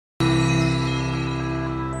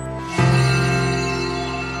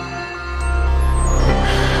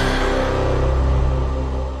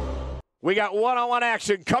We got one-on-one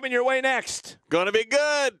action coming your way next. Gonna be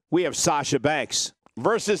good. We have Sasha Banks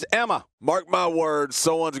versus Emma. Mark my words,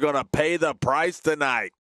 someone's gonna pay the price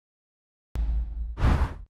tonight.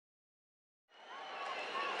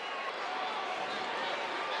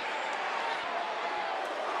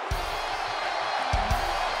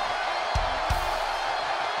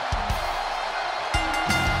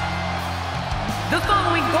 The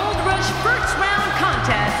following Gold Rush first round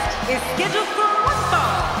contest is scheduled for one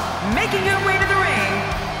fall. Making her way to the ring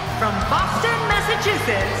from Boston,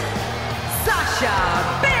 Massachusetts, Sasha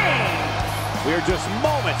Banks. We are just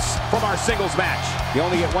moments from our singles match. You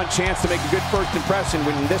only get one chance to make a good first impression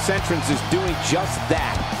when this entrance is doing just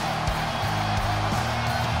that.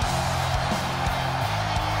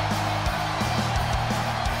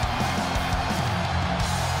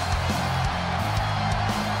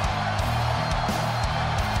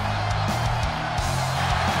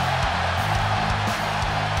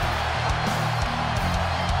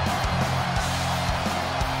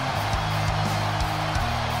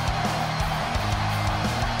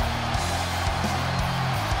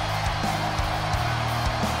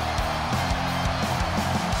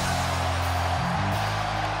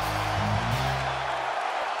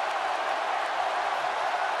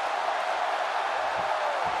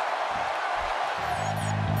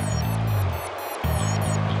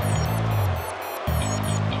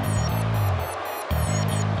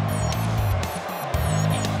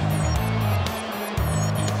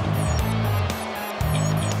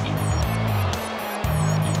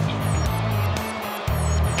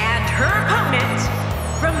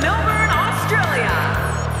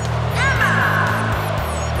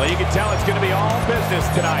 Well, you can tell it's going to be all business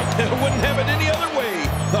tonight. Wouldn't have it any other way.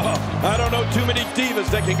 I don't know too many divas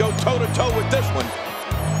that can go toe-to-toe with this one.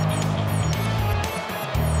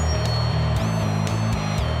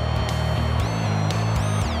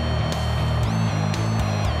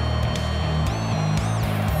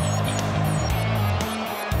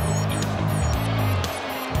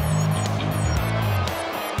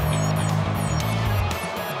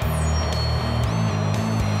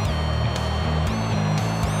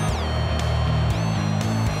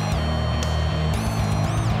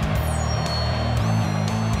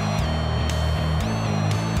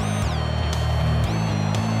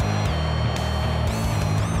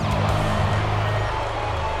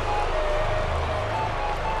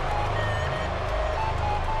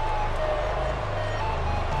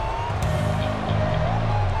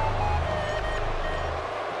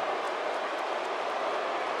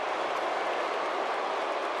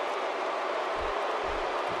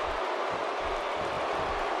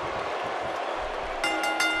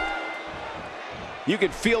 You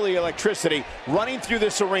can feel the electricity running through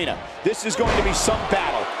this arena. This is going to be some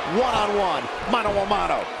battle. One-on-one,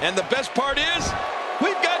 mano-a-mano. And the best part is,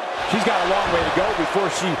 she's got a long way to go before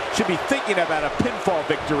she should be thinking about a pinfall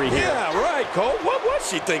victory here. Yeah, right, Cole. What was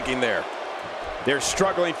she thinking there? They're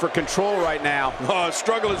struggling for control right now. Oh,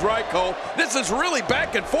 struggle is right, Cole. This is really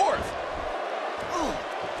back and forth.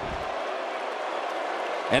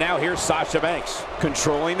 And now here's Sasha Banks,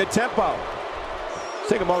 controlling the tempo.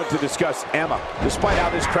 Let's take a moment to discuss Emma. Despite how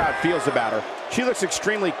this crowd feels about her, she looks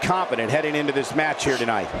extremely confident heading into this match here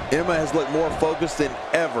tonight. Emma has looked more focused than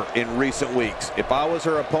ever in recent weeks. If I was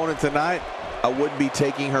her opponent tonight, I wouldn't be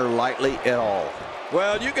taking her lightly at all.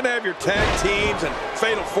 Well, you can have your tag teams and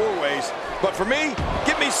fatal four-ways, but for me,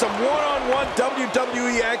 give me some one-on-one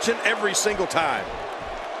WWE action every single time.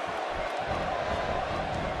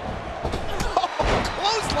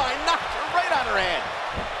 Clothesline knocked her right on her hand.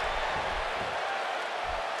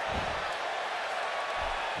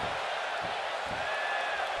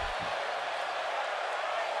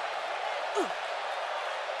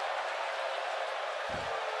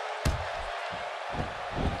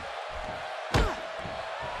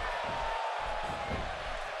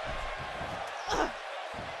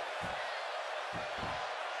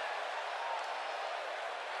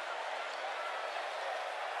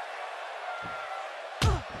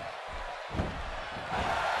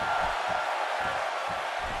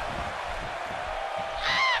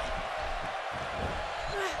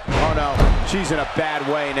 Oh no, she's in a bad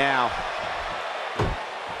way now.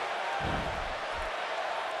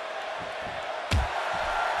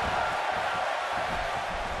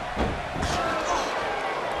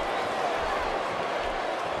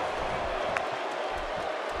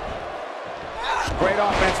 Great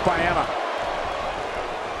offense by Emma.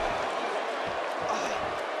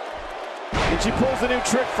 And she pulls a new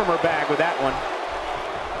trick from her bag with that one.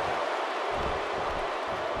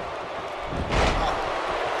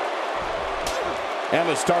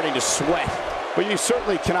 Emma's starting to sweat, but you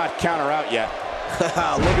certainly cannot count her out yet.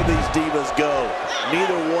 Look at these divas go.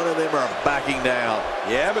 Neither one of them are backing down.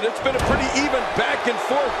 Yeah, but it's been a pretty even back and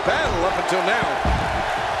forth battle up until now.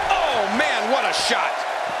 Oh, man, what a shot.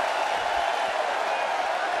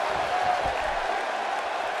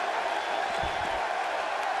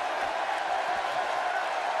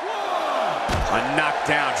 A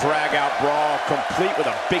knockdown, drag-out brawl, complete with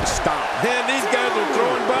a big stomp. And these guys are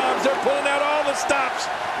throwing bombs. They're pulling out all the stops.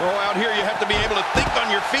 Oh, out here you have to be able to think on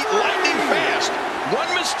your feet lightning fast. One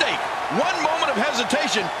mistake, one moment of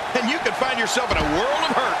hesitation, and you can find yourself in a world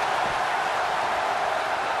of hurt.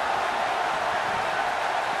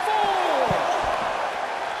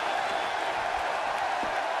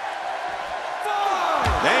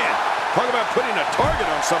 Man, talk about putting a target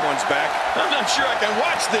on someone's back. I'm not sure I can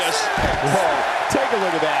watch this. Whoa, take a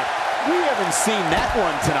look at that. We haven't seen that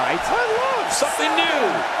one tonight. I love something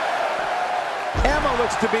new. Emma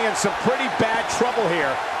looks to be in some pretty bad trouble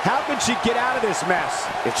here. How can she get out of this mess?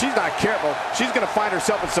 If she's not careful, she's going to find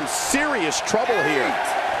herself in some serious trouble here.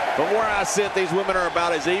 From where I sit, these women are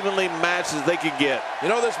about as evenly matched as they could get. You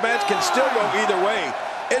know, this match can still go either way.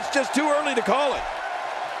 It's just too early to call it.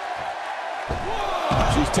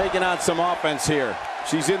 She's taking on some offense here.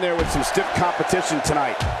 She's in there with some stiff competition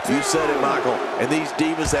tonight. You said it, Michael. And these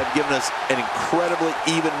divas have given us an incredibly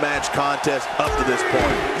even match contest up to this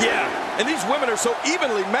point. Yeah, and these women are so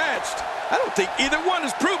evenly matched. I don't think either one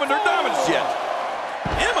has proven their dominance yet.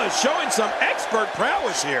 Emma's showing some expert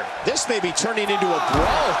prowess here. This may be turning into a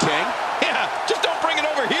brawl, King. Yeah, just don't bring it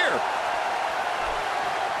over here.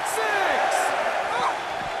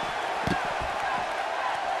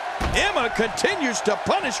 Emma continues to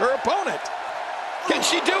punish her opponent. Can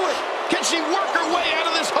she do it? Can she work her way out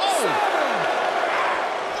of this hole?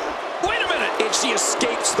 Wait a minute. And she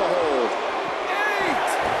escapes the hold.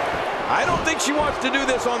 I don't think she wants to do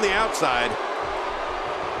this on the outside.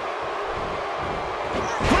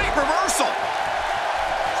 Great reversal.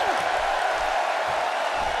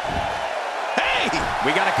 Hey!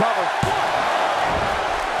 We got to cover.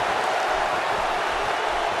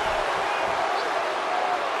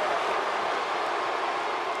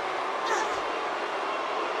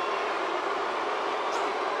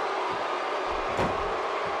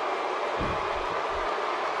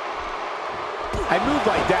 A move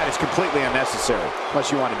like that is completely unnecessary,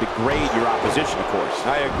 unless you want to degrade your opposition, of course.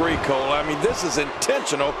 I agree, Cole. I mean, this is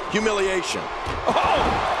intentional humiliation. Oh,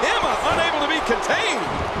 Emma unable to be contained.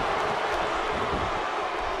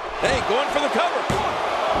 Hey, going for the cover.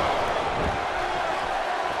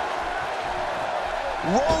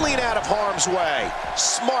 Rolling out of harm's way.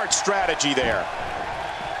 Smart strategy there.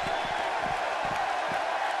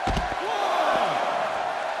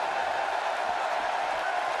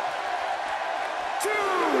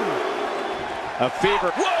 A fever.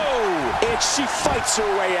 Whoa! And she fights her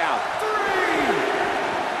way out.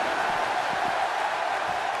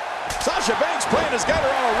 Sasha Banks' plan has got her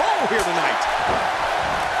on a roll here tonight.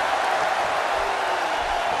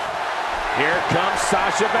 Here comes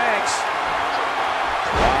Sasha Banks.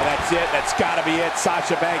 Oh, that's it. That's got to be it.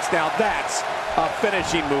 Sasha Banks. Now that's a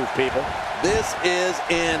finishing move, people. This is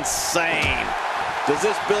insane. Does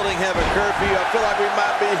this building have a curfew? I feel like we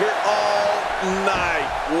might be here all night.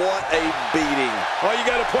 What a beating. Oh, you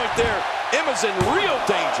got a point there. Emma's in real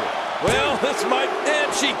danger. Well, this might,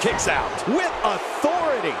 and she kicks out. With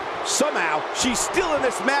authority. Somehow, she's still in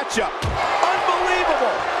this matchup.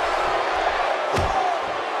 Unbelievable.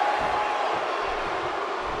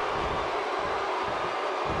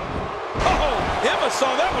 Oh, Emma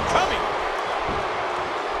saw that one coming.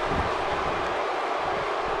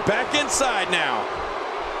 Back inside now.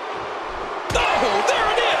 Oh, there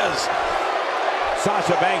it is.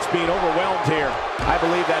 Sasha Banks being overwhelmed here. I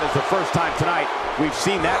believe that is the first time tonight we've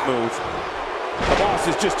seen that move. The boss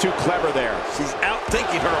is just too clever there. She's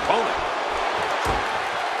outthinking her opponent.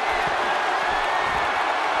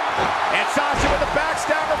 And Sasha with the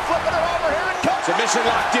backstabber, flipping her over. Here it comes. Submission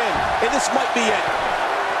locked in, and this might be it.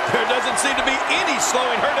 There doesn't seem to be any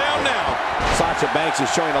slowing her down now. Sasha Banks is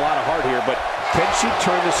showing a lot of heart here, but can she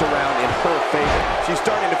turn this around in her favor? She's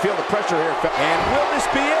starting to feel the pressure here. And will this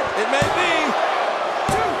be it? It may be.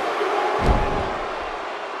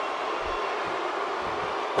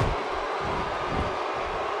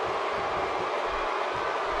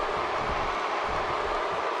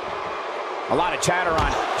 A lot of chatter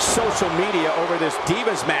on social media over this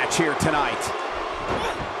Divas match here tonight.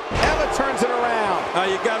 Emma turns it around. Oh,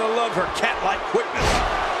 you gotta love her cat-like quickness.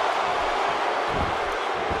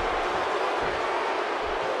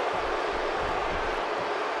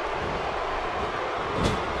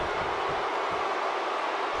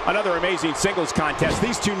 Another amazing singles contest.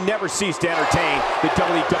 These two never cease to entertain the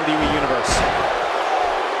WWE Universe.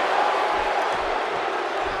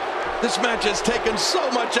 This match has taken so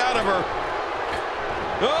much out of her.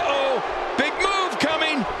 Uh-oh, big move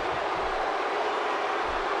coming.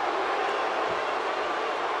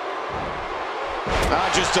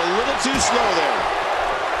 Just a little too slow there.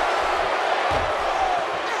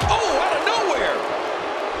 Oh, out of nowhere.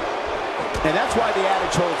 And that's why the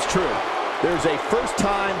adage holds true. There's a first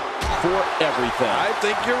time for everything. I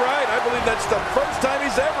think you're right. I believe that's the first time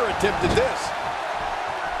he's ever attempted this.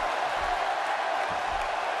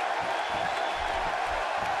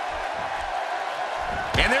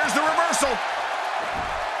 And there's the reversal.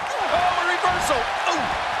 Oh, a reversal.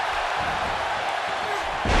 Oh.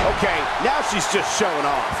 Okay, now she's just showing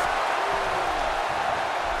off.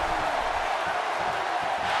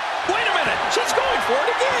 Wait a minute. She's going for it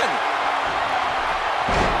again.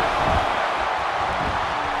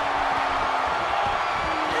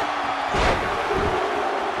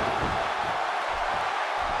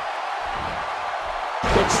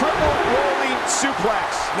 The triple rolling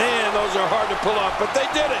suplex. Man, those are hard to pull off, but they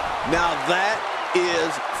did it. Now that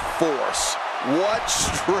is force. What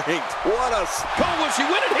strength. What a... Oh, will she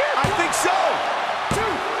win it here? I think so.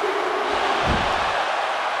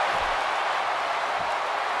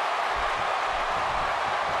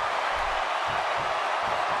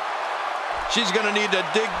 She's going to need to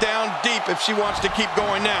dig down deep if she wants to keep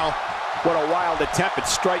going now. What a wild attempt at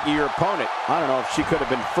striking your opponent. I don't know if she could have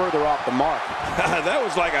been further off the mark. That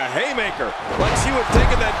was like a haymaker. Like she was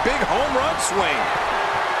taking that big home run swing.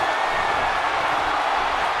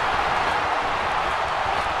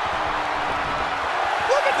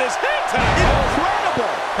 Look at this hang time.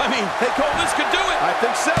 Incredible. I mean, hey, Cole, this could do it. I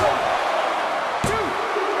think so. 2,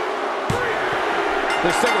 3.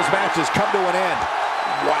 This singles match has come to an end.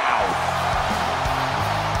 Wow.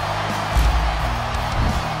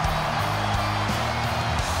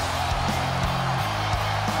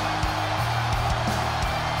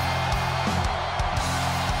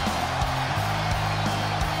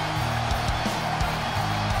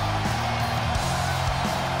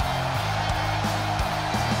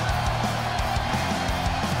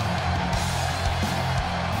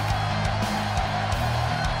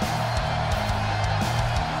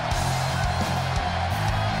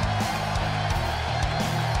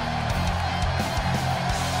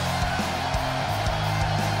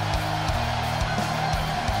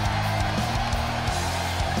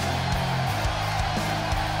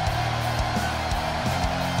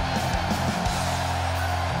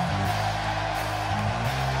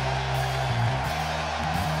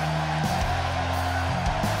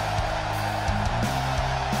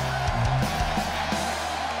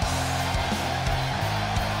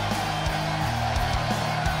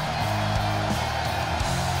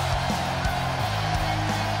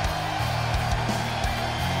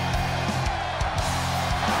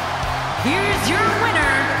 Here's your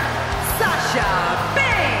winner, Sasha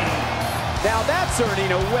Banks. Now that's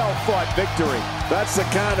earning a well-fought victory. That's the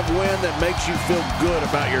kind of win that makes you feel good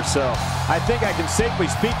about yourself. I think I can safely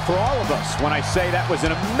speak for all of us when I say that was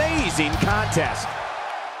an amazing contest.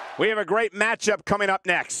 We have a great matchup coming up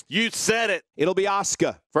next. You said it. It'll be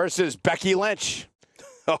Asuka versus Becky Lynch.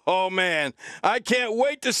 Oh, man. I can't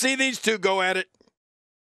wait to see these two go at it.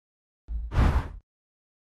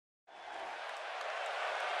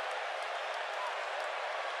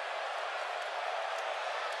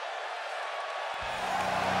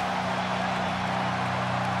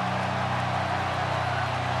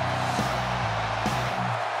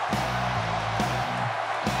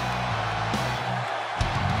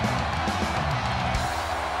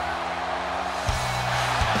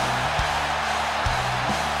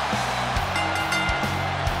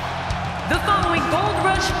 The following Gold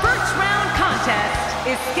Rush first round contest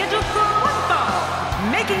is scheduled for one fall.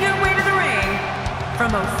 Making her way to the ring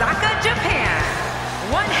from Osaka, Japan,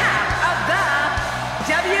 one half of the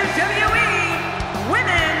WWE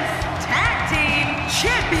Women's Tag Team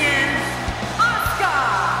Champions,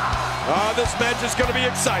 Asuka. This match is going to be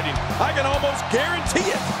exciting. I can almost guarantee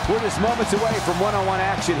it. We're just moments away from one-on-one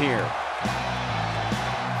action here.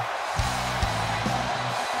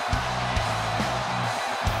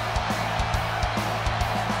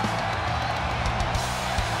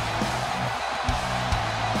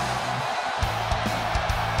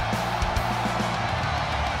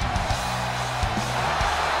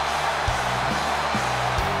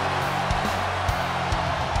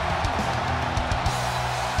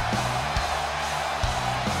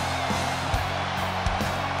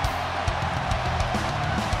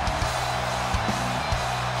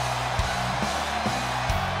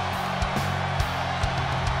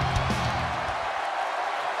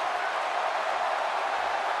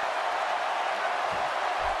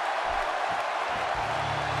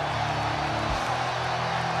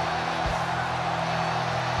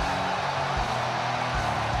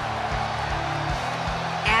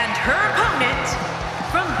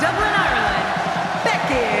 from Dublin, Ireland,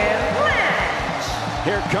 Becky Lynch.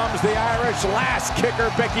 Here comes the Irish last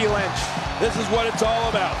kicker, Becky Lynch. This is what it's all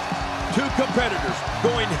about. Two competitors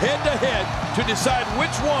going head-to-head to decide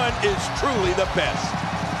which one is truly the best.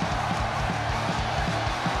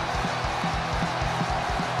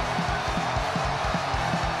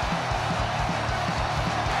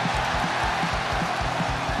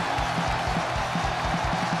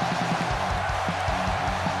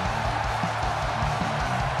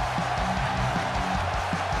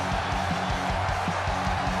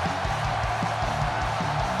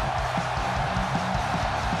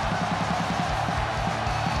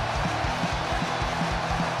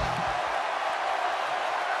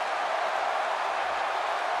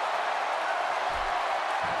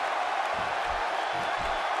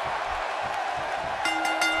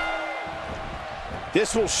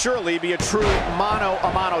 This will surely be a true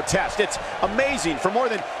mano-a-mano test. It's amazing. For more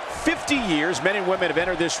than 50 years, men and women have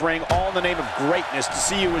entered this ring all in the name of greatness to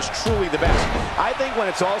see who is truly the best. I think when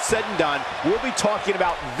it's all said and done, we'll be talking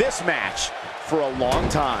about this match for a long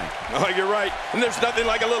time. Oh, you're right. And there's nothing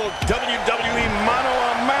like a little WWE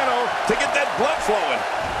mano-a-mano to get that blood flowing.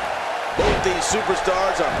 Both these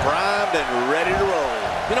superstars are primed and ready to roll.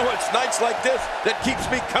 You know, it's nights like this that keeps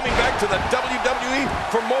me coming back to the WWE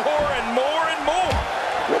for more and more and more.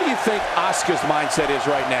 What do you think Asuka's mindset is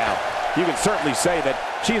right now? You can certainly say that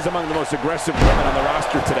she is among the most aggressive women on the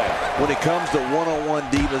roster today. When it comes to one-on-one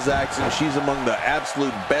Divas action, she's among the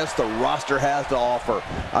absolute best the roster has to offer.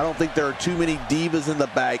 I don't think there are too many Divas in the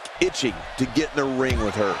back itching to get in the ring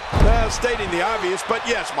with her. Stating the obvious, but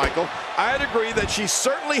yes, Michael, I'd agree that she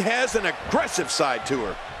certainly has an aggressive side to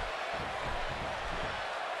her.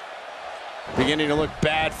 Beginning to look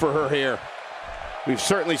bad for her here. We've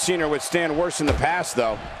certainly seen her withstand worse in the past,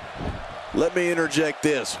 though. Let me interject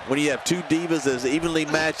this. When you have two Divas as evenly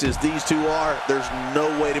matched as these two are, there's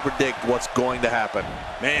no way to predict what's going to happen.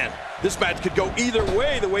 Man, this match could go either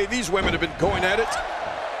way the way these women have been going at it.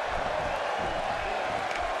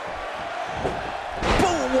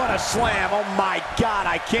 Boom, what a slam. Oh my God,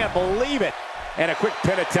 I can't believe it. And a quick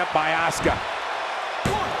pin attempt by Asuka.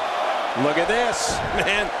 Look at this.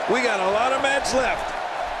 Man, we got a lot of match left.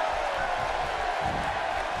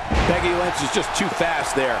 Becky Lynch is just too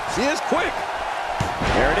fast there. She is quick.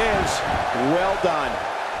 There it is. Well done.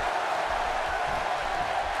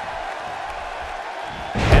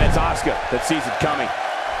 And it's Asuka that sees it coming.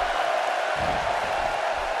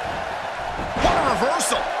 What a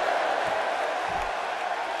reversal.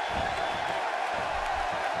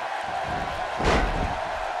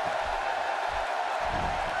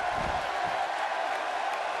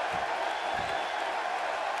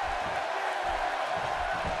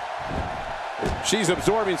 She's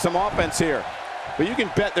absorbing some offense here, but you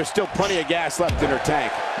can bet there's still plenty of gas left in her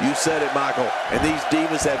tank. You said it, Michael, and these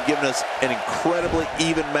Divas have given us an incredibly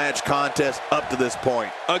even match contest up to this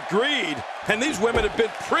point. Agreed, and these women have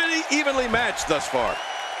been pretty evenly matched thus far.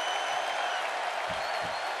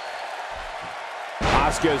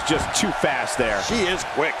 Asuka is just too fast there. She is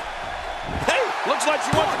quick. Hey, looks like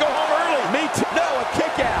she wants to go home early. Me too. No, a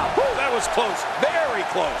kick out. Whew, that was close, very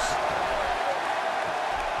close.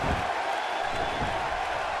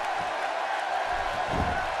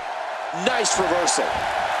 Nice reversal.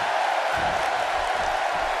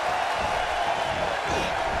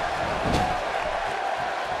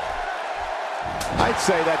 I'd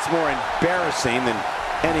say that's more embarrassing than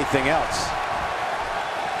anything else.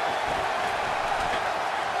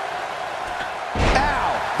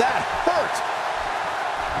 Ow, that hurt.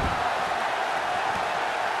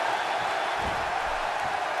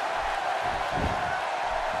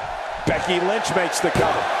 Becky Lynch makes the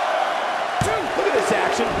cover. Look at this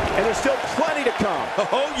action, and there's still plenty to come.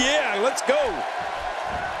 Oh, yeah, let's go.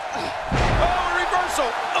 Oh, reversal.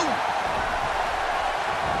 Oh.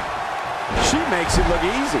 She makes it look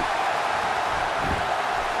easy.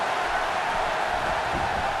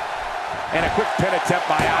 And a quick pin attempt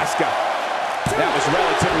by Asuka. That was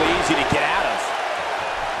relatively easy to get out of.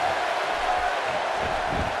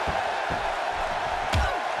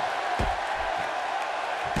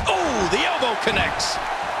 Oh, the elbow connects.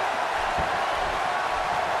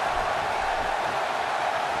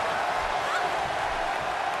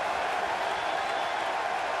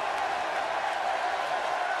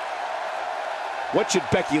 What should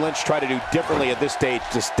Becky Lynch try to do differently at this stage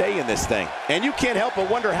to stay in this thing? And you can't help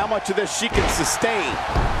but wonder how much of this she can sustain.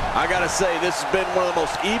 I gotta say, this has been one of the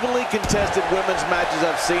most evenly contested women's matches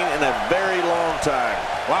I've seen in a very long time.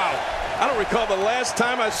 Wow, I don't recall the last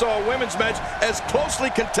time I saw a women's match as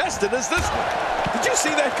closely contested as this one. Did you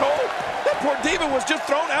see that, Cole? That poor diva was just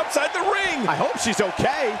thrown outside the ring. I hope she's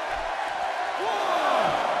okay.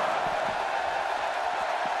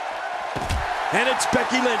 And it's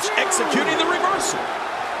Becky Lynch executing the reversal.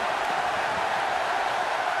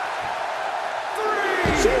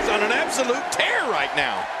 She's on an absolute tear right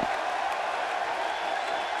now.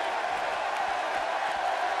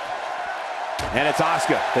 And it's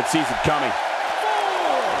Asuka that sees it coming.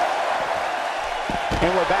 And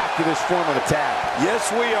we're back to this form of attack. Yes,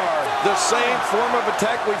 we are. The same form of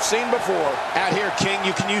attack we've seen before. Out here, King,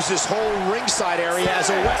 you can use this whole ringside area as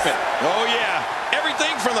a weapon. Oh, yeah.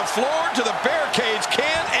 Everything from the floor to the barricades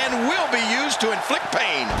can and will be used to inflict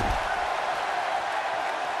pain.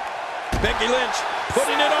 Becky Lynch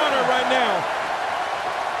putting it on her right now.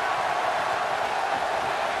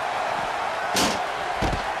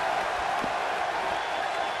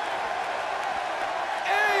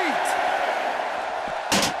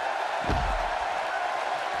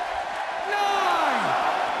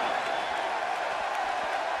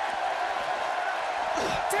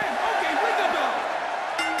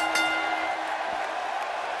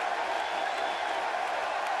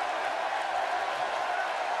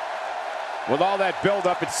 With all that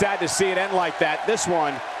build-up, it's sad to see it end like that. This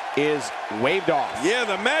one is waved off. Yeah,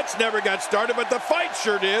 the match never got started, but the fight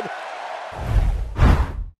sure did.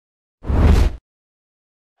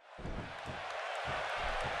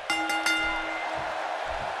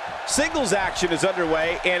 Singles action is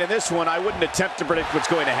underway, and in this one, I wouldn't attempt to predict what's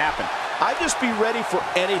going to happen. I'd just be ready for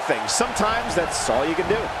anything. Sometimes that's all you can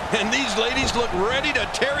do. And these ladies look ready to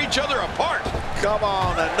tear each other apart. Come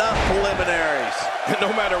on, enough preliminaries. And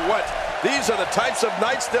no matter what, these are the types of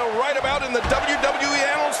nights they'll write about in the WWE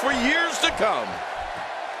annals for years to come.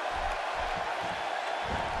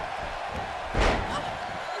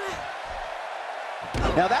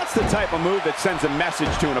 Now that's the type of move that sends a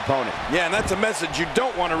message to an opponent. Yeah, and that's a message you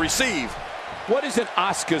don't want to receive. What is in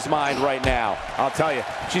Asuka's mind right now? I'll tell you,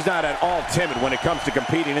 she's not at all timid when it comes to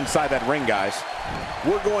competing inside that ring, guys.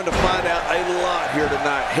 We're going to find out a lot here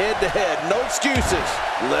tonight. Head-to-head, no excuses.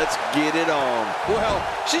 Let's get it on. Well,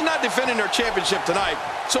 she's not defending her championship tonight,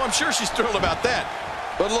 so I'm sure she's thrilled about that.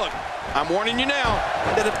 But look, I'm warning you now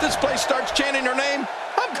that if this place starts chanting her name,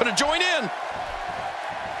 I'm going to join in.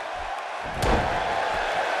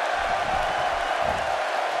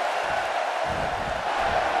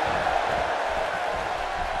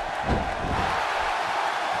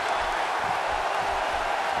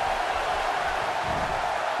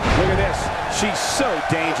 Look at this. She's so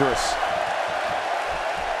dangerous.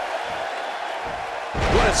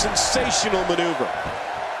 What a sensational maneuver.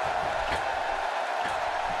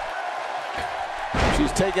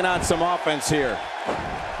 She's taking on some offense here.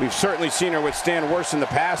 We've certainly seen her withstand worse in the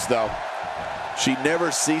past, though. She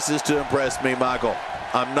never ceases to impress me, Michael.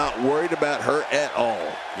 I'm not worried about her at all.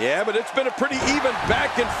 Yeah, but it's been a pretty even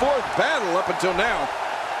back and forth battle up until now.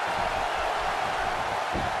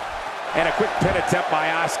 And a quick pin attempt by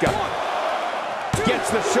Asuka. Gets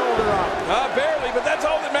the shoulder up. Barely, but that's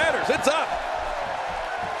all that matters. It's up.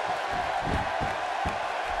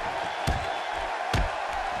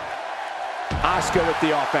 Asuka with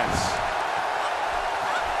the offense.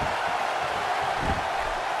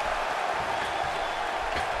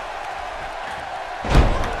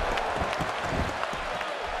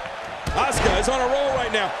 Asuka is on a roll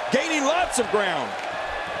right now, gaining lots of ground.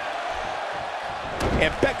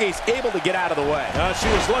 And Becky's able to get out of the way. She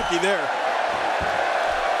was lucky there.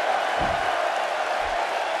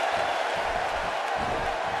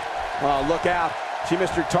 Oh, look out. She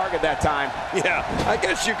missed her target that time. Yeah, I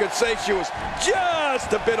guess you could say she was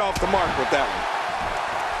just a bit off the mark with that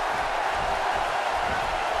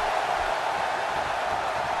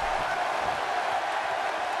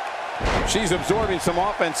one. She's absorbing some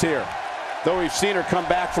offense here, though we've seen her come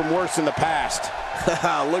back from worse in the past.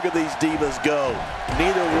 Look at these divas go.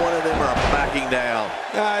 Neither one of them are backing down.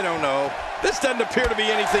 I don't know. This doesn't appear to be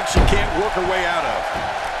anything she can't work her way out of.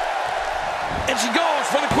 And she goes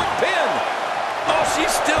for the quick pin. Oh,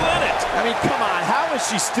 she's still in it. I mean, come on. How is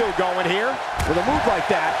she still going here? With a move like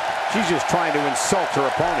that, she's just trying to insult her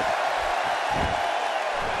opponent.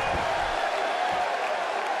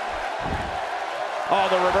 Oh,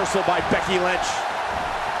 the reversal by Becky Lynch.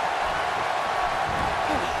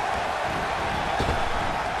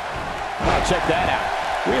 Oh, check that out.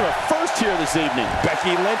 We have a first here this evening.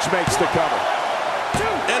 Becky Lynch makes the cover.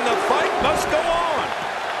 And the fight must go on.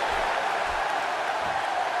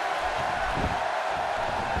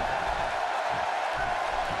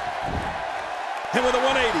 And with a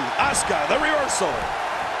 180, Asuka, the reversal.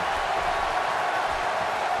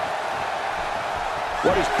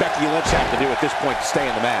 What does Becky Lynch have to do at this point to stay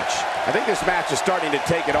in the match? I think this match is starting to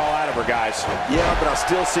take it all out of her, guys. Yeah, but I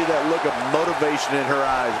still see that look of motivation in her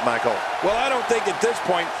eyes, Michael. Well, I don't think at this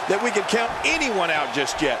point that we can count anyone out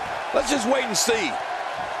just yet. Let's just wait and see.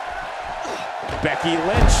 Becky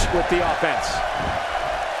Lynch with the offense.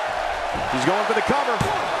 She's going for the cover.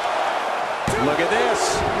 Look at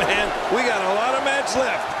this. Man, we got a lot of match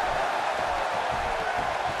left.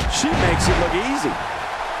 She makes it look easy.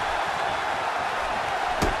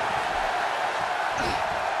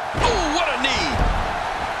 Oh, what a knee.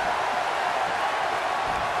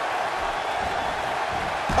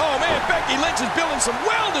 Oh, man, Becky Lynch is building some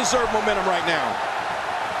well-deserved momentum right now.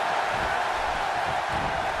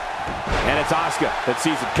 And it's Asuka that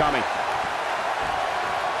sees it coming.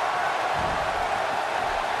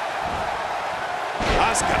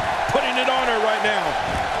 Asuka putting it on her right now.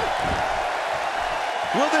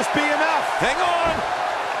 Will this be enough? Hang on.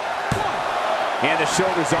 And the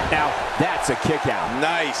shoulders up now. That's a kick out.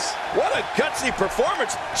 Nice. What a gutsy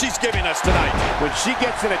performance she's giving us tonight. When she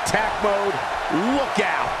gets in attack mode, look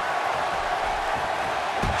out.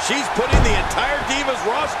 She's putting the entire Divas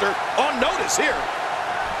roster on notice here.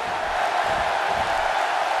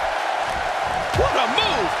 What a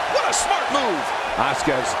move. What a smart move.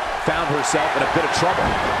 Asuka's found herself in a bit of trouble.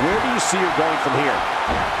 Where do you see her going from here?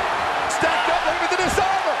 Stacked up, looking for the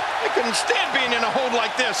disarmer. I couldn't stand being in a hold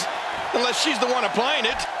like this unless she's the one applying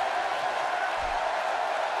it.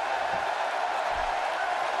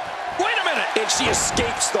 Wait a minute. And she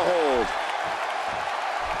escapes the hold.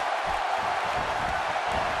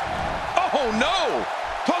 Oh, no.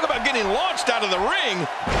 Talk about getting launched out of the ring.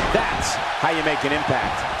 That's how you make an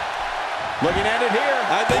impact. Looking at it here.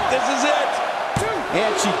 I think this is it.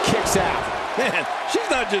 And she kicks out. Man, she's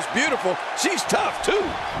not just beautiful, she's tough, too.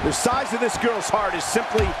 The size of this girl's heart is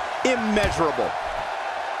simply immeasurable.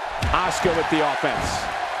 Asuka with the offense.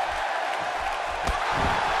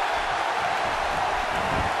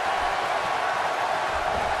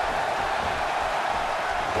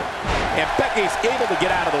 And Becky's able to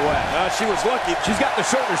get out of the way. She was lucky. She's got the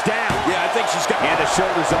shoulders down. Yeah, I think she's got... And the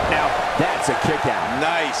shoulders up now. That's a kick out.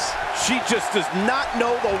 Nice. She just does not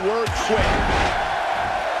know the word quit.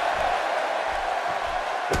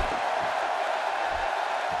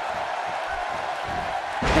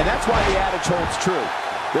 And that's why the adage holds true.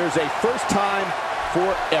 There's a first time for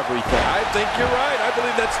everything. I think you're right. I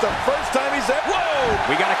believe that's the first time he's at... Whoa!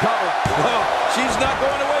 We got to cover. Oh, she's not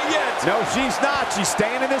going away yet. No, she's not. She's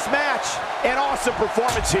staying in this match. An awesome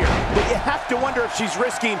performance here. But you have to wonder if she's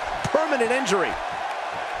risking permanent injury.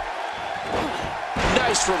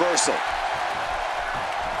 Nice reversal.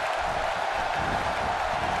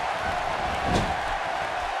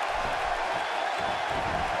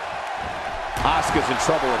 Asuka's in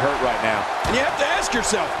trouble and hurt right now. And you have to ask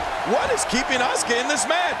yourself, what is keeping Asuka in this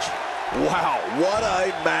match? Wow, what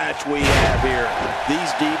a match we have here.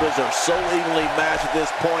 These Divas are so evenly matched at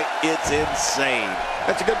this point, it's insane.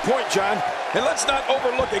 That's a good point, John. And let's not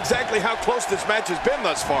overlook exactly how close this match has been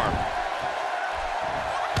thus far.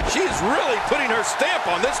 She's really putting her stamp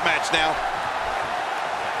on this match now.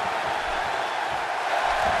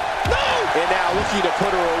 No! And now looking to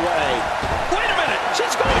put her away. Wait a minute,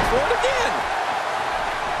 she's going for it again.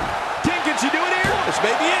 Can she do it here? This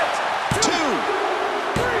may be it. 2.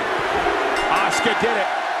 Asuka did it.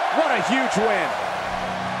 What a huge win.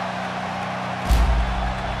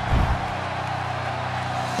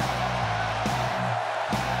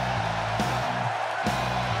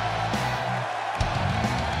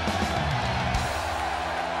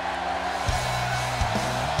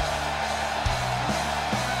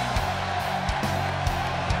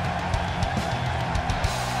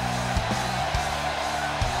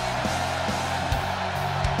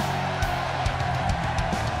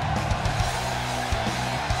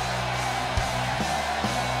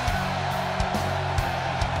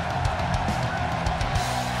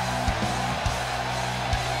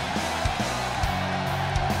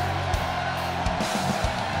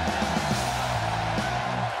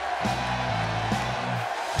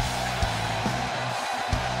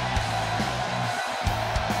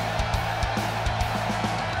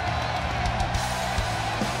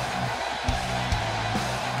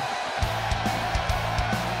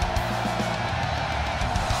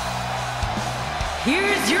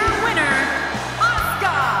 Here's your winner,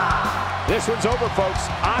 Asuka. This one's over, folks.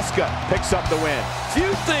 Asuka picks up the win.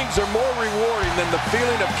 Few things are more rewarding than the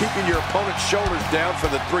feeling of keeping your opponent's shoulders down for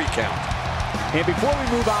the 3 count. And before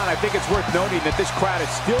we move on, I think it's worth noting that this crowd is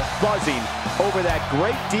still buzzing over that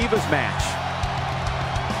great Divas match.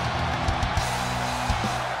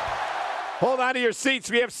 Hold on to your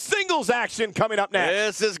seats. We have singles action coming up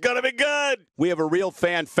next. This is going to be good. We have a real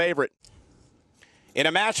fan favorite in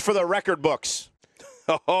a match for the record books.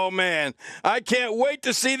 Oh, man. I can't wait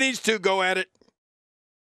to see these two go at it.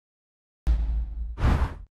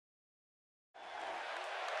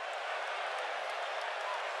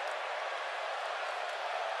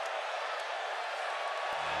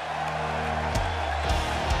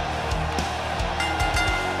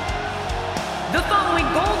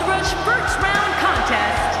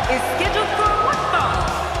 contest is scheduled for one fall.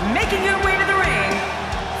 Making her way to the ring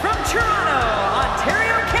from Toronto,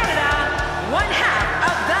 Ontario, Canada, one half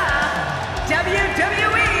of the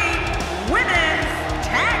WWE Women's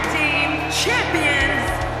Tag Team Champions,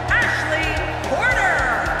 Ashley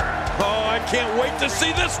Porter. Oh, I can't wait to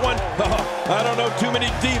see this one. Oh, I don't know too many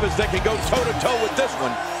divas that can go toe-to-toe with this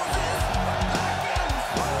one.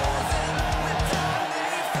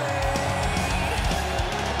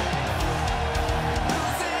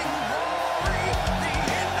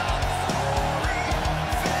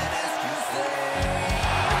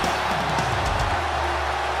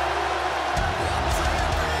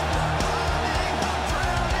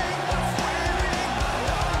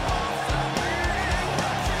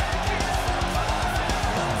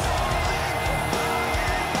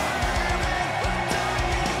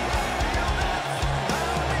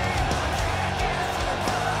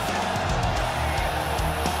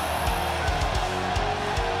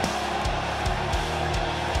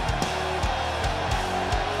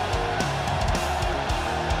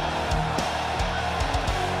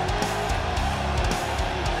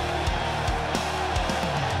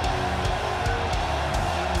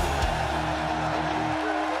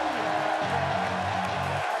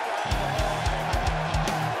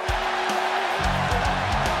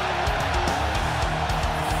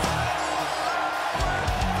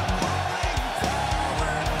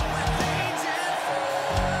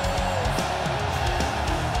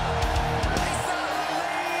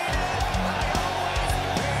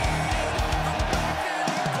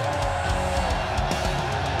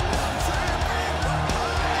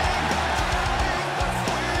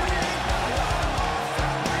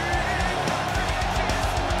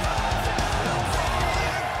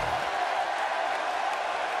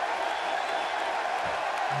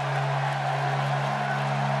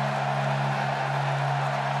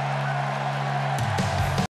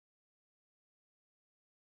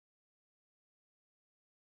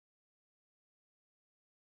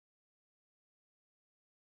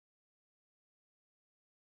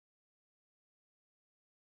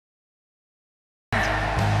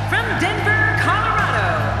 From Denver,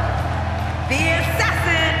 Colorado, the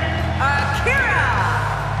assassin,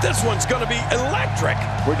 Akira. This one's going to be electric.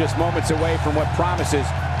 We're just moments away from what promises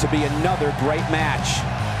to be another great match.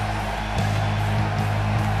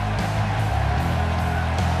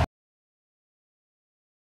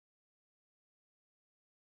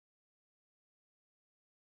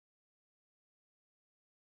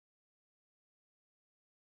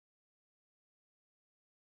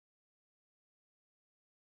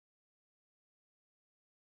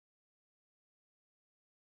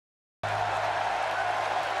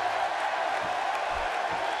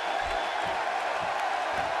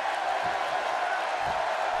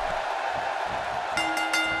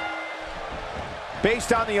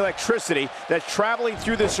 Based on the electricity that's traveling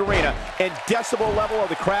through this arena and decibel level of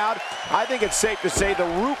the crowd, I think it's safe to say the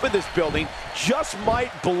roof of this building just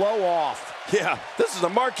might blow off. Yeah, this is a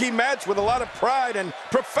marquee match with a lot of pride and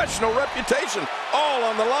professional reputation, all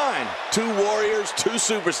on the line. Two warriors, two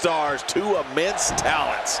superstars, two immense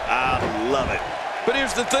talents. I love it. But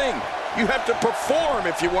here's the thing. You have to perform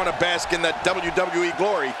if you want to bask in that WWE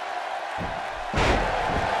glory.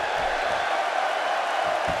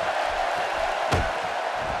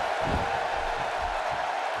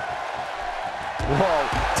 Whoa,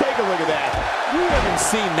 take a look at that. We haven't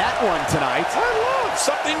seen that one tonight. I love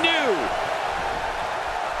something new.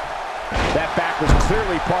 That back was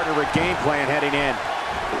clearly part of her game plan heading in.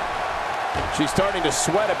 She's starting to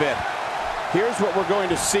sweat a bit. Here's what we're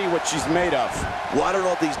going to see what she's made of. Well, I don't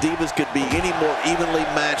know if these divas could be any more evenly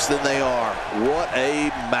matched than they are. What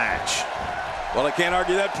a match. Well, I can't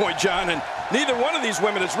argue that point, John, and neither one of these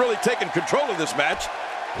women has really taken control of this match.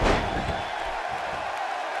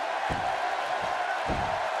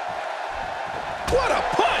 What a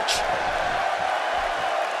punch!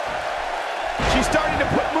 She's starting to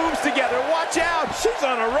put moves together. Watch out! She's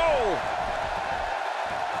on a roll.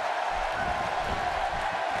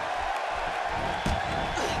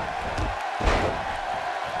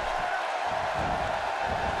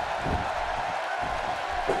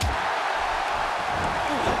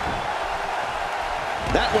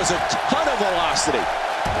 That was a ton of velocity.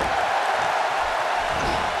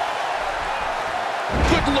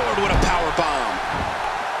 Good Lord, what a power bomb.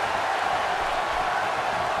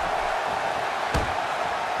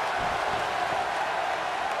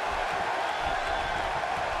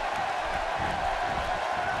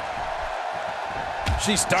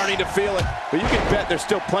 She's starting to feel it, but you can bet there's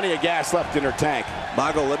still plenty of gas left in her tank.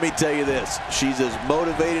 Michael, let me tell you this. She's as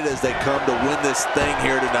motivated as they come to win this thing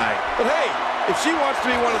here tonight. But hey, If she wants to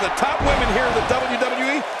be one of the top women here in the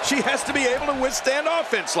WWE, she has to be able to withstand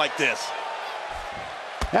offense like this.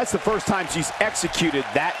 That's the first time she's executed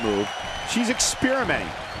that move. She's experimenting.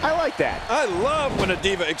 I like that. I love when a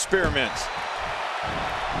diva experiments.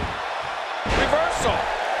 Reversal.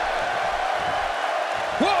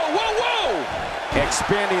 Whoa, whoa, whoa!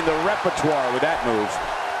 Expanding the repertoire with that move.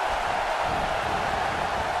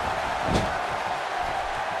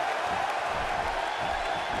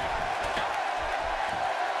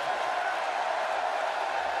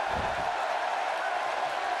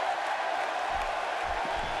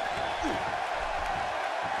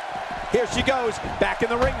 Here she goes, back in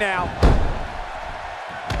the ring now.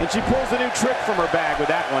 And she pulls a new trick from her bag with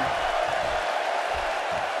that one.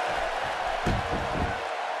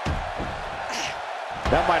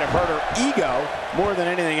 That might have hurt her ego more than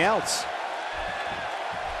anything else.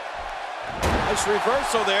 Nice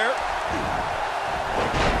reversal there.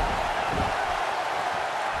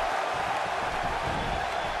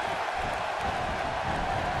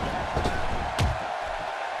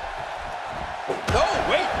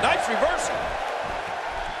 Nice reversal.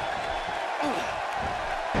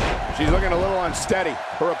 She's looking a little unsteady.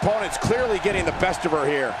 Her opponent's clearly getting the best of her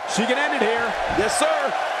here. She can end it here. Yes, sir.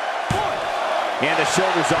 And the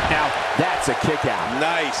shoulder's up now. That's a kick out.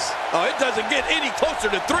 Nice. Oh, it doesn't get any closer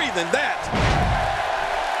to 3 than that.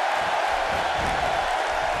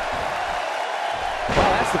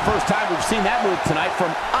 Well, that's the first time we've seen that move tonight from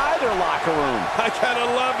either locker room. I kind of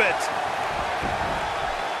love it.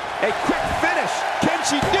 A quick finish. Can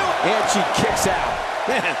she do it? And she kicks out.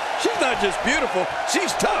 Man, she's not just beautiful,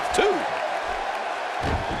 she's tough, too.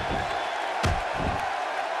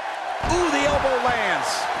 Ooh, the elbow lands.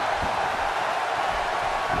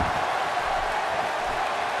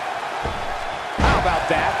 How about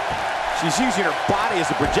that? She's using her body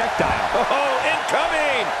as a projectile. Oh,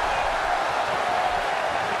 incoming!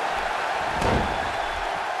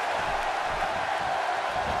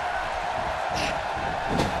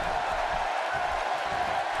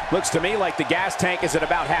 Looks to me like the gas tank is at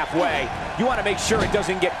about halfway. You want to make sure it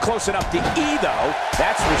doesn't get close enough to E, though.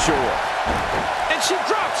 That's for sure. And she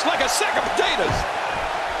drops like a sack of potatoes.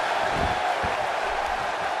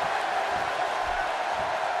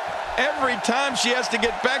 Every time she has to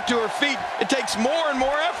get back to her feet, it takes more and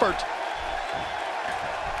more effort.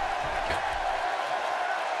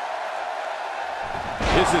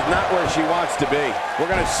 This is not where she wants to be.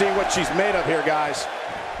 We're going to see what she's made of here, guys.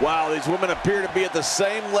 Wow, these women appear to be at the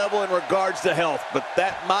same level in regards to health, but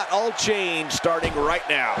that might all change starting right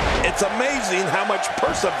now. It's amazing how much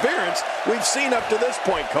perseverance we've seen up to this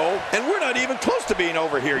point, Cole, and we're not even close to being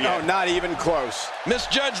over here yet. No, not even close.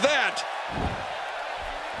 Misjudge that.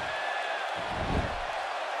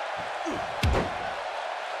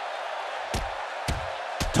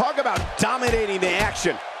 Talk about dominating the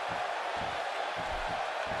action.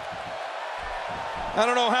 I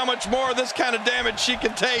don't know how much more of this kind of damage she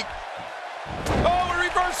can take. Oh, a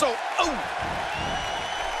reversal. Oh.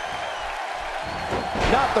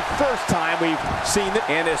 Not the first time we've seen it.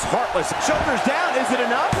 And it's heartless. Shoulders down. Is it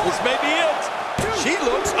enough? This may be it. She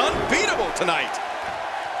looks unbeatable tonight.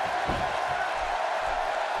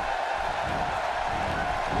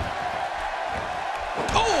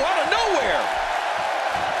 Oh, out of nowhere.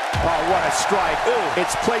 Oh, what a strike. Ooh.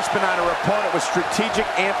 Its placement on her opponent was strategic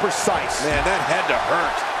and precise. Man, that had to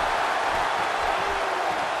hurt.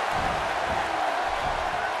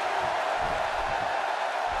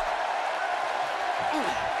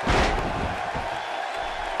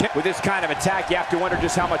 With this kind of attack, you have to wonder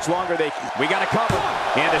just how much longer we got to cover.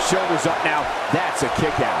 And the shoulder's up now. That's a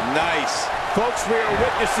kick out. Nice. Folks, we are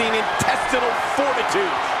witnessing intestinal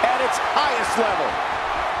fortitude at its highest level.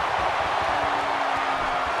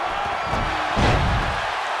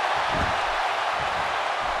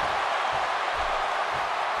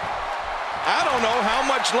 I don't know how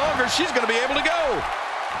much longer she's going to be able to go.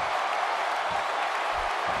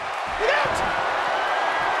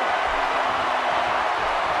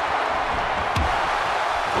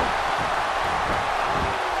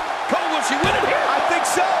 Cole, will she win it here? I think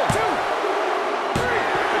so. 2,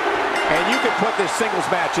 3. And you can put this singles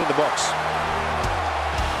match in the books.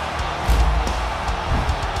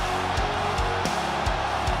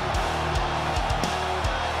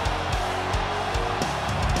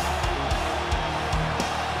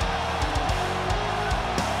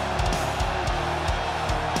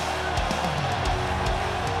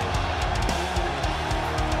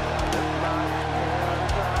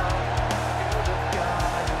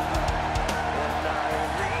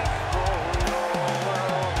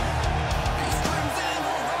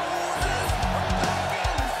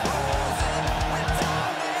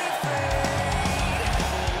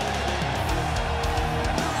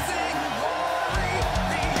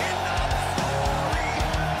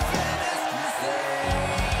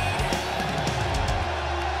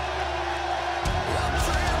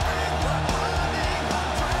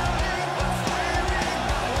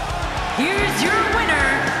 here's your winner,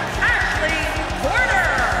 Ashley Porter.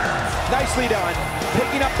 Nicely done,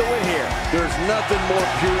 picking up the win here. There's nothing more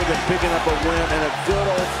pure than picking up a win in a good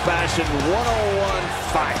old-fashioned one-on-one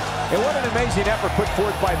fight. And what an amazing effort put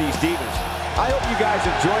forth by these divas. I hope you guys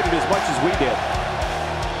enjoyed it as much as we did.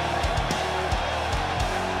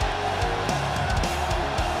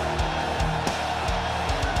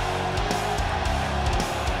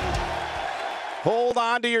 Hold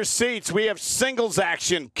on to your seats. We have singles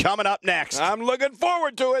action coming up next. I'm looking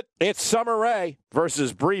forward to it. It's Summer Rae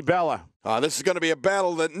versus Brie Bella. This is going to be a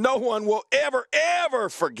battle that no one will ever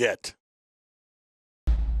forget.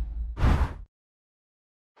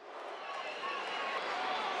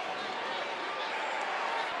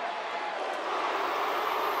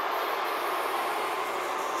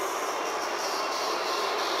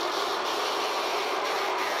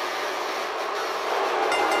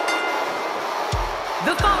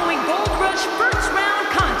 The following Gold Rush first round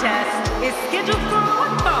contest is scheduled for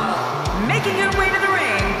one fall. Making her way to the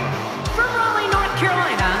ring from Raleigh, North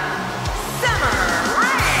Carolina, Summer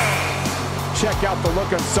Rae. Check out the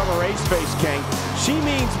look on Summer Rae's face, King. She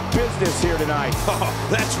means business here tonight. Oh,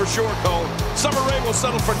 that's for sure, Cole. Summer Rae will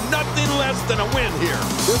settle for nothing less than a win here.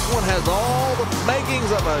 This one has all the makings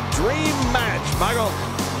of a dream match, Michael.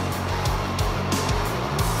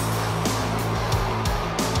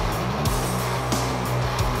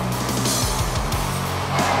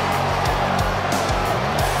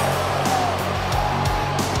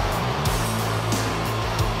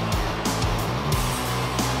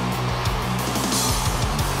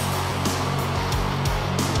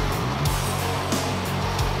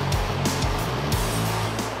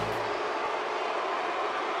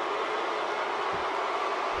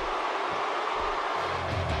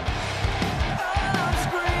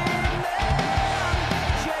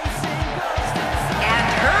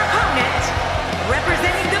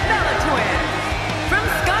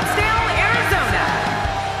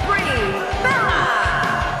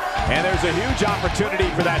 A huge opportunity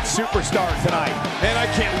for that superstar tonight. And I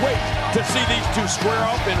can't wait to see these two square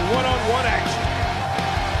off in one-on-one action.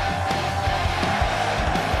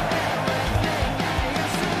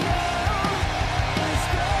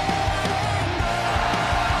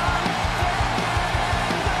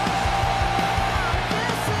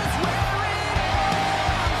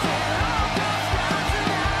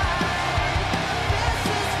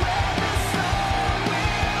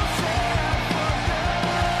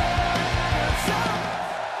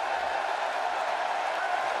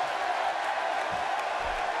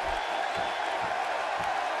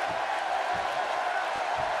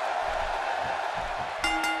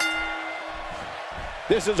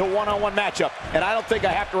 This is a one-on-one matchup, and I don't think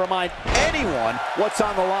I have to remind anyone what's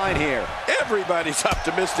on the line here. Everybody's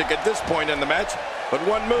optimistic at this point in the match, but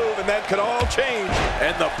one move and that could all change.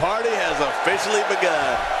 And the party has officially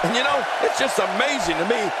begun. And you know, it's just amazing to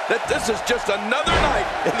me that this is just another night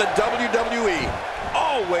in the WWE.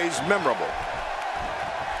 Always memorable.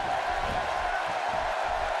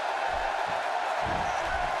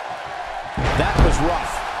 That was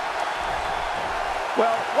rough.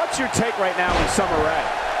 Well, what's your take right now on Summer Rae?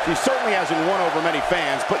 She certainly hasn't won over many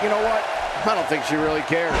fans, but you know what? I don't think she really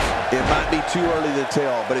cares. It might be too early to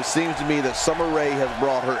tell, but it seems to me that Summer Rae has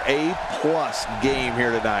brought her A+ game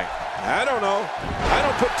here tonight. I don't know. I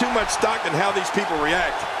don't put too much stock in how these people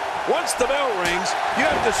react. Once the bell rings, you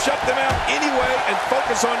have to shut them out anyway and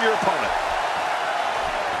focus on your opponent.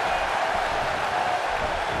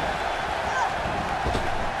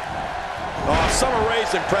 Summer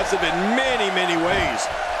Rae's impressive in many ways.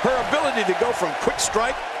 Her ability to go from quick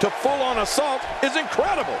strike to full-on assault is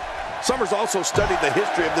incredible. Summer's also studied the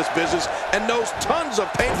history of this business and knows tons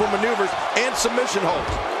of painful maneuvers and submission holds.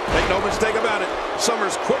 Make no mistake about it,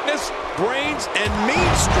 Summer's quickness, brains, and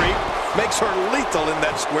mean streak makes her lethal in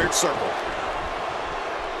that squared circle.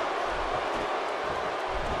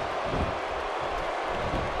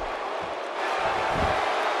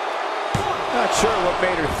 Not sure what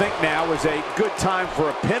made her think now was a good time for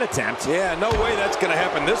a pin attempt. Yeah, no way that's going to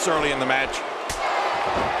happen this early in the match.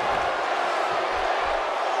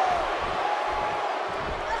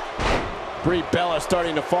 Brie Bella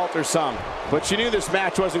starting to falter some, but she knew this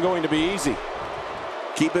match wasn't going to be easy.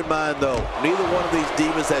 Keep in mind, though, neither one of these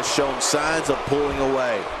divas has shown signs of pulling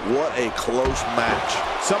away. What a close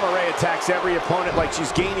match. Summer Rae attacks every opponent like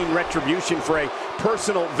she's gaining retribution for a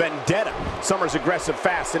personal vendetta. Summer's aggressive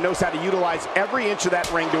fast and knows how to utilize every inch of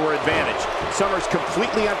that ring to her advantage. Summer's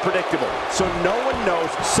completely unpredictable, so no one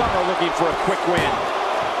knows Summer looking for a quick win.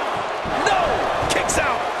 No! Kicks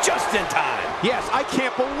out just in time. Yes, I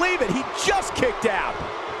can't believe it. He just kicked out.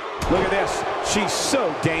 Look at this. She's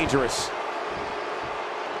so dangerous.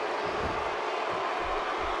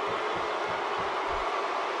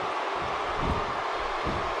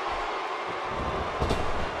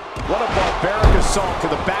 assault to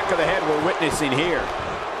the back of the head we're witnessing here.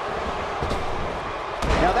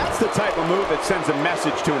 Now that's the type of move that sends a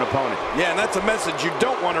message to an opponent. Yeah, and that's a message you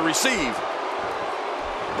don't want to receive.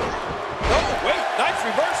 Oh, wait, nice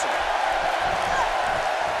reversal.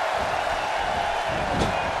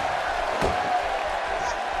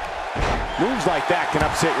 Moves like that can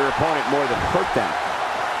upset your opponent more than hurt them.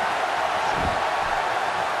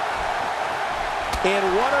 And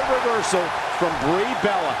what a reversal from Brie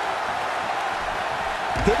Bella.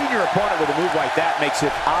 Hitting your opponent with a move like that makes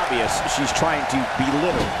it obvious she's trying to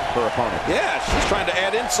belittle her opponent. Yeah, she's trying to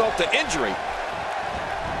add insult to injury.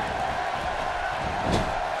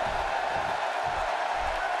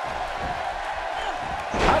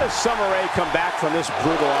 How does Summer Rae come back from this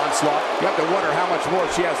brutal onslaught? You have to wonder how much more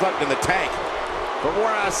she has left in the tank. From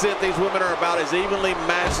where I sit, these women are about as evenly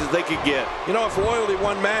matched as they could get. You know, if loyalty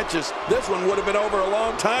won matches, this one would have been over a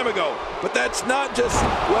long time ago. But that's not just,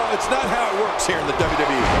 well, it's not how it works here in the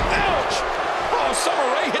WWE. Ouch! Oh, Summer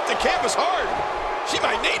Rae hit the canvas hard. She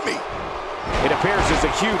might need me. It appears there's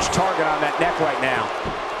a huge target on that neck right now.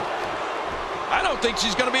 I don't think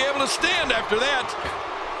she's going to be able to stand after that.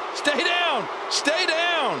 Stay down! Stay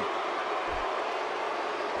down!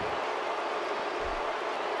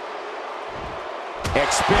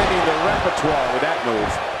 Expanding the repertoire with that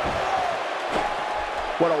move.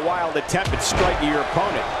 What a wild attempt at striking your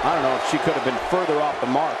opponent. I don't know if she could have been further off the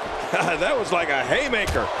mark. That was like a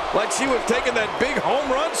haymaker, like she was taking that big home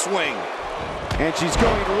run swing. And she's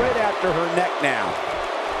going right after her neck now.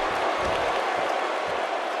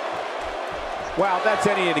 Wow, if that's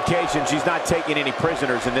any indication, she's not taking any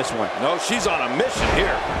prisoners in this one. No, she's on a mission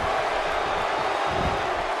here.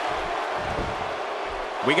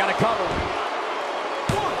 We got to cover.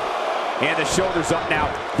 And the shoulders up now.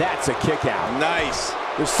 That's a kick out. Nice.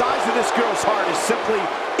 The size of this girl's heart is simply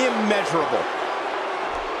immeasurable.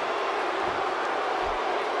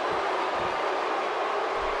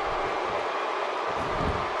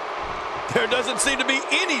 There doesn't seem to be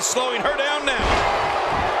any slowing her down now.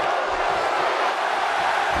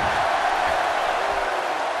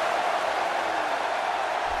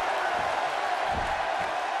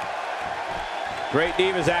 Great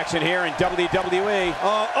Divas action here in WWE.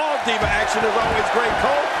 All Diva action is always great,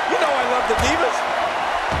 Cole. You know I love the Divas.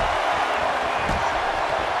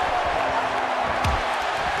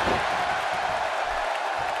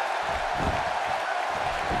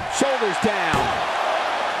 Shoulders down.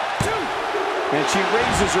 And she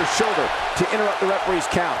raises her shoulder to interrupt the referee's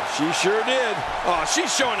count. She sure did. Oh,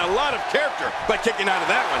 she's showing a lot of character by kicking out of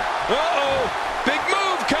that one. Uh-oh, big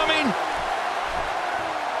move coming.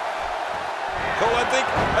 Oh, I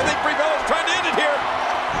think Brie Bella's trying to end it here.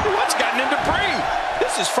 What's gotten into Brie?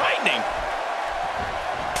 This is frightening.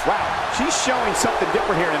 Wow, she's showing something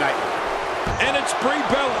different here tonight. And it's Brie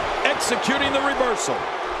Bella executing the reversal.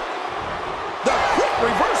 The quick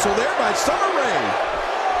reversal there by Summer Rae.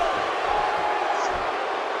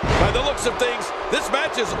 By the looks of things, this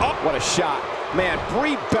match is up. What a shot. Man,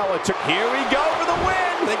 Brie Bella took... Here we go for the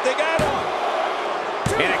win. Think they got him.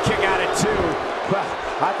 And a kick out at 2. Well,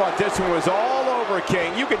 I thought this one was all over,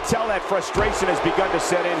 King. You can tell that frustration has begun to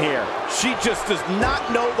set in here. She just does not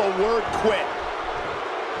know the word quit.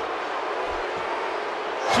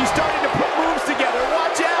 She's starting to put moves together.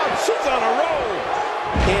 Watch out. She's on a roll.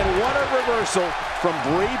 And what a reversal from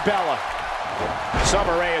Brie Bella.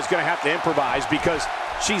 Summer Rae is going to have to improvise because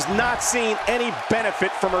she's not seeing any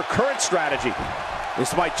benefit from her current strategy.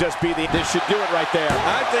 This might just be the... This should do it right there.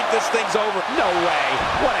 I think this thing's over. No way.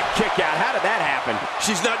 What a kick out. How did that happen?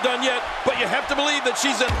 She's not done yet, but you have to believe that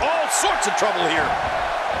she's in all sorts of trouble here.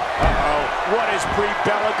 Uh-oh. What is Brie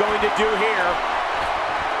Bella going to do here?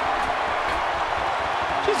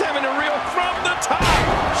 She's having a reel from the top.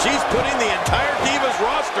 She's putting the entire Divas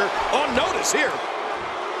roster on notice here.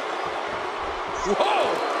 Whoa!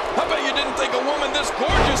 I bet you didn't think a woman this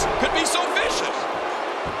gorgeous could be so vicious.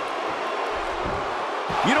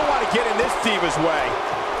 You don't want to get in this Diva's way.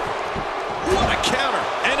 What a counter.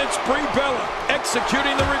 And it's Brie Bella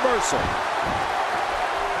executing the reversal.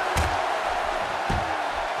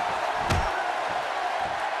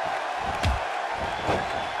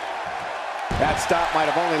 That stop might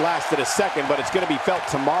have only lasted a second, but it's going to be felt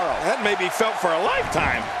tomorrow. That may be felt for a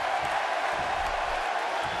lifetime.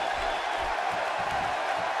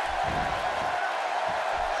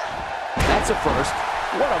 That's a first.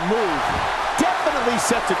 What a move. Definitely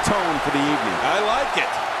sets a tone for the evening. I like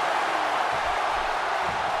it.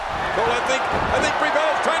 Well, I think Brie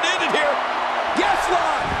Bella's trying to end it here. Yes,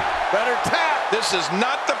 lock. Better tap. This is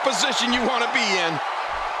not the position you want to be in.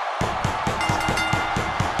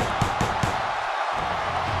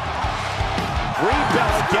 Brie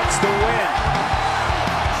Bella gets the win.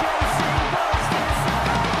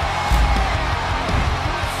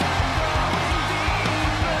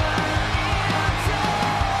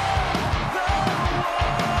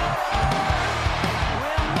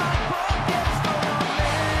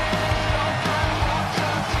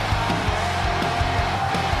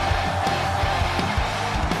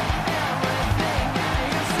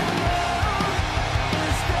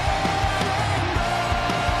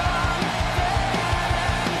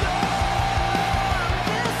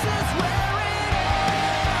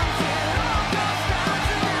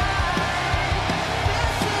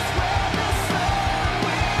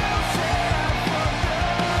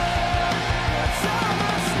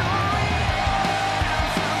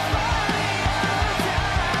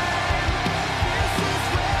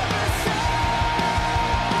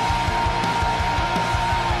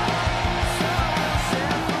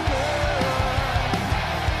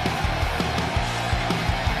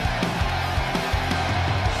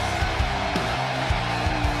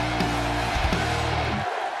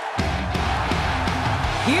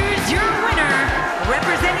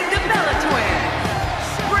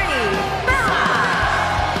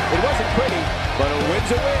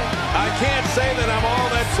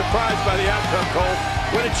 surprised by the outcome, Cole.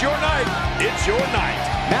 When it's your night, it's your night.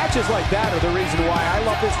 Matches like that are the reason why I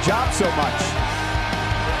love this job so much.